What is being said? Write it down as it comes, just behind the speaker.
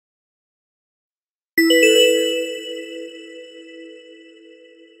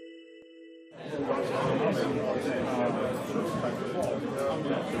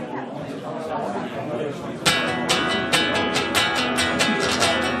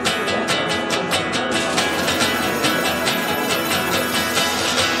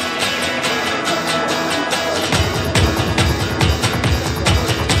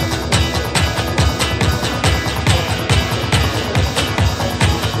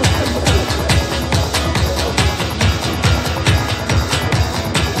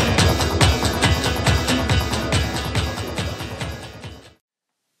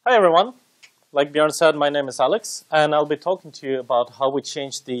like Björn said, my name is Alex, and I'll be talking to you about how we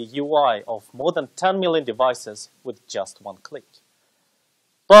changed the UI of more than 10 million devices with just one click.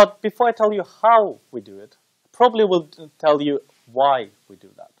 But before I tell you how we do it, I probably will tell you why we do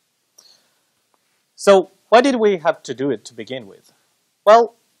that. So why did we have to do it to begin with?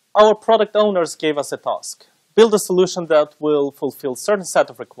 Well, our product owners gave us a task. Build a solution that will fulfill certain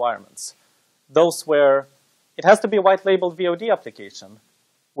set of requirements. Those were, it has to be a white labeled VOD application,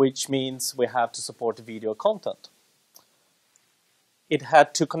 which means we have to support video content. It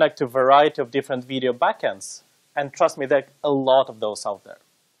had to connect to a variety of different video backends, and trust me, there are a lot of those out there.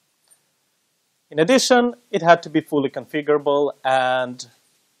 In addition, it had to be fully configurable, and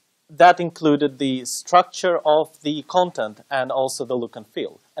that included the structure of the content and also the look and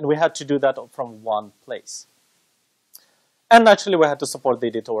feel. And we had to do that from one place. And naturally, we had to support the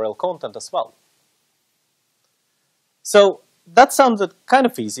editorial content as well. So that sounded kind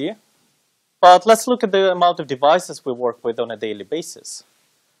of easy, but let's look at the amount of devices we work with on a daily basis.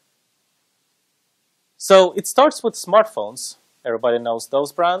 So it starts with smartphones. Everybody knows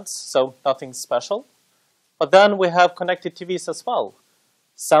those brands, so nothing special. But then we have connected TVs as well.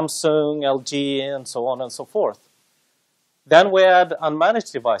 Samsung, LG, and so on and so forth. Then we add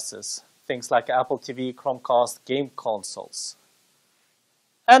unmanaged devices, things like Apple TV, Chromecast, game consoles.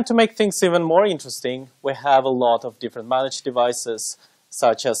 And to make things even more interesting, we have a lot of different managed devices,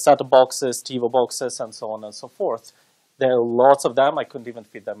 such as set-top boxes, TiVo boxes, and so on and so forth. There are lots of them. I couldn't even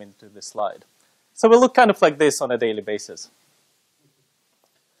fit them into this slide. So we look kind of like this on a daily basis.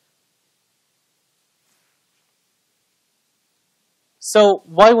 So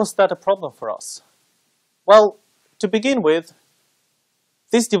why was that a problem for us? Well, to begin with,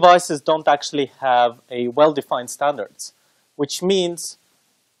 these devices don't actually have a well-defined standards, which means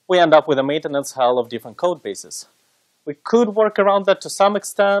we end up with a maintenance hell of different code bases. We could work around that to some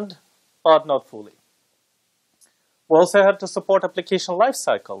extent, but not fully. We also had to support application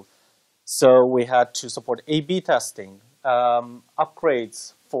lifecycle. So we had to support A/B testing,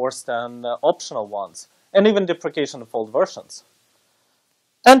 upgrades, forced and optional ones, and even deprecation of old versions.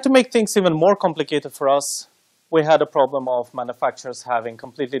 And to make things even more complicated for us, we had a problem of manufacturers having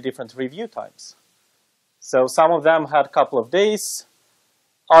completely different review times. So some of them had a couple of days.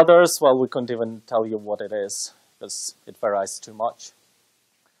 Others, well, we couldn't even tell you what it is because it varies too much.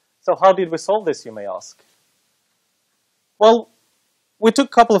 So how did we solve this, you may ask? Well, we took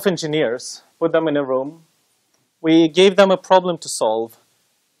a couple of engineers, put them in a room. We gave them a problem to solve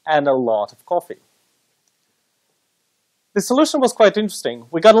and a lot of coffee. The solution was quite interesting.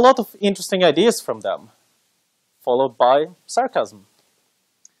 We got a lot of interesting ideas from them, followed by sarcasm.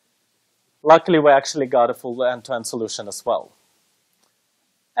 Luckily, we actually got a full end-to-end solution as well.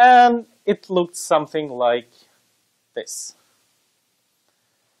 And it looked something like this.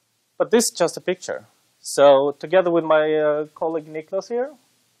 But this is just a picture. So together with my colleague Niklas here,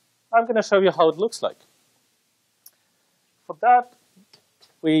 I'm going to show you how it looks like. For that,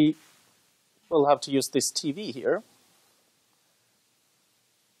 we will have to use this TV here.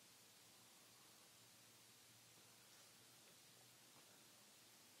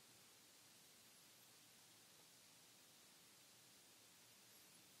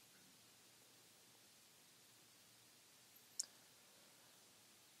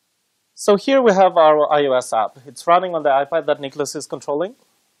 So here we have our iOS app. It's running on the iPad that Niklas is controlling.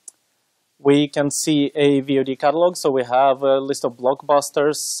 We can see a VOD catalog, so we have a list of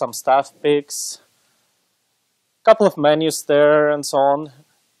blockbusters, some staff picks, a couple of menus there, and so on.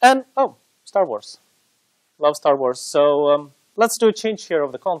 And, oh, Star Wars. Love Star Wars. So let's do a change here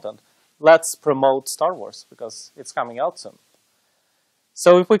of the content. Let's promote Star Wars, because it's coming out soon.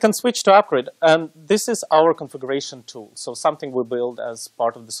 So if we can switch to AppGrid, and this is our configuration tool, so something we build as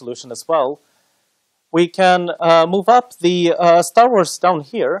part of the solution as well. We can move up the Star Wars down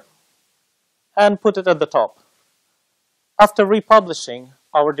here and put it at the top. After republishing,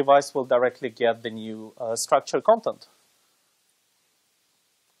 our device will directly get the new structured content.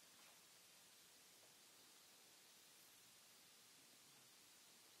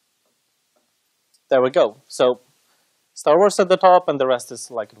 There we go. So Star Wars at the top, and the rest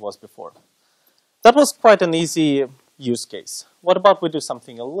is like it was before. That was quite an easy use case. What about we do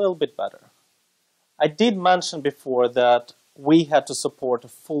something a little bit better? I did mention before that we had to support a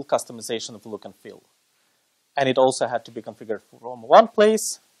full customization of look and feel. And it also had to be configured from one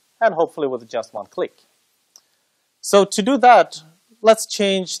place, and hopefully with just one click. So to do that, let's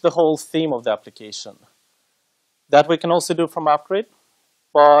change the whole theme of the application. That we can also do from AppGrid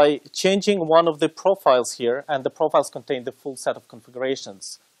by changing one of the profiles here, and the profiles contain the full set of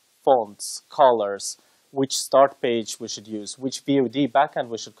configurations, fonts, colors, which start page we should use, which VOD backend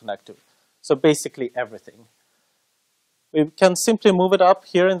we should connect to. So basically everything. We can simply move it up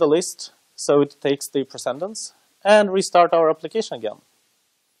here in the list so it takes the precedence and restart our application again.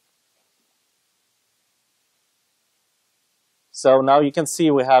 So now you can see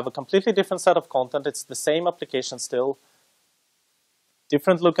we have a completely different set of content. It's the same application still.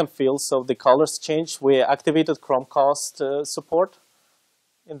 Different look and feel, so the colors change. We activated Chromecast support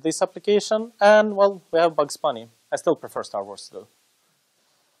in this application, and well, we have Bugs Bunny. I still prefer Star Wars though.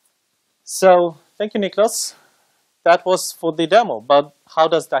 So thank you, Niklas. That was for the demo, but how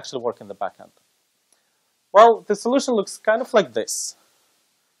does it actually work in the backend? Well, the solution looks kind of like this.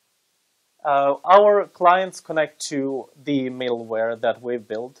 Our clients connect to the middleware that we've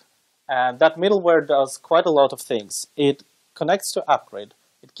built, and that middleware does quite a lot of things. It connects to AppGrid.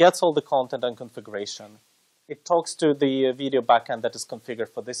 It gets all the content and configuration. It talks to the video backend that is configured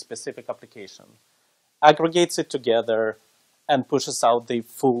for this specific application, aggregates it together, and pushes out the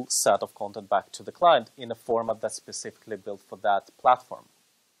full set of content back to the client in a format that's specifically built for that platform.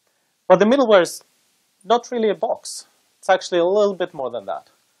 But the middleware is not really a box. It's actually a little bit more than that.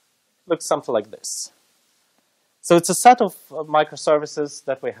 It looks something like this. So it's a set of microservices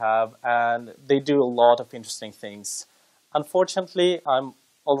that we have, and they do a lot of interesting things. Unfortunately, I'm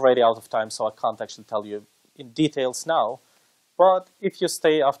already out of time, so I can't actually tell you in details now. But if you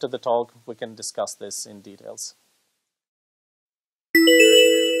stay after the talk, we can discuss this in details.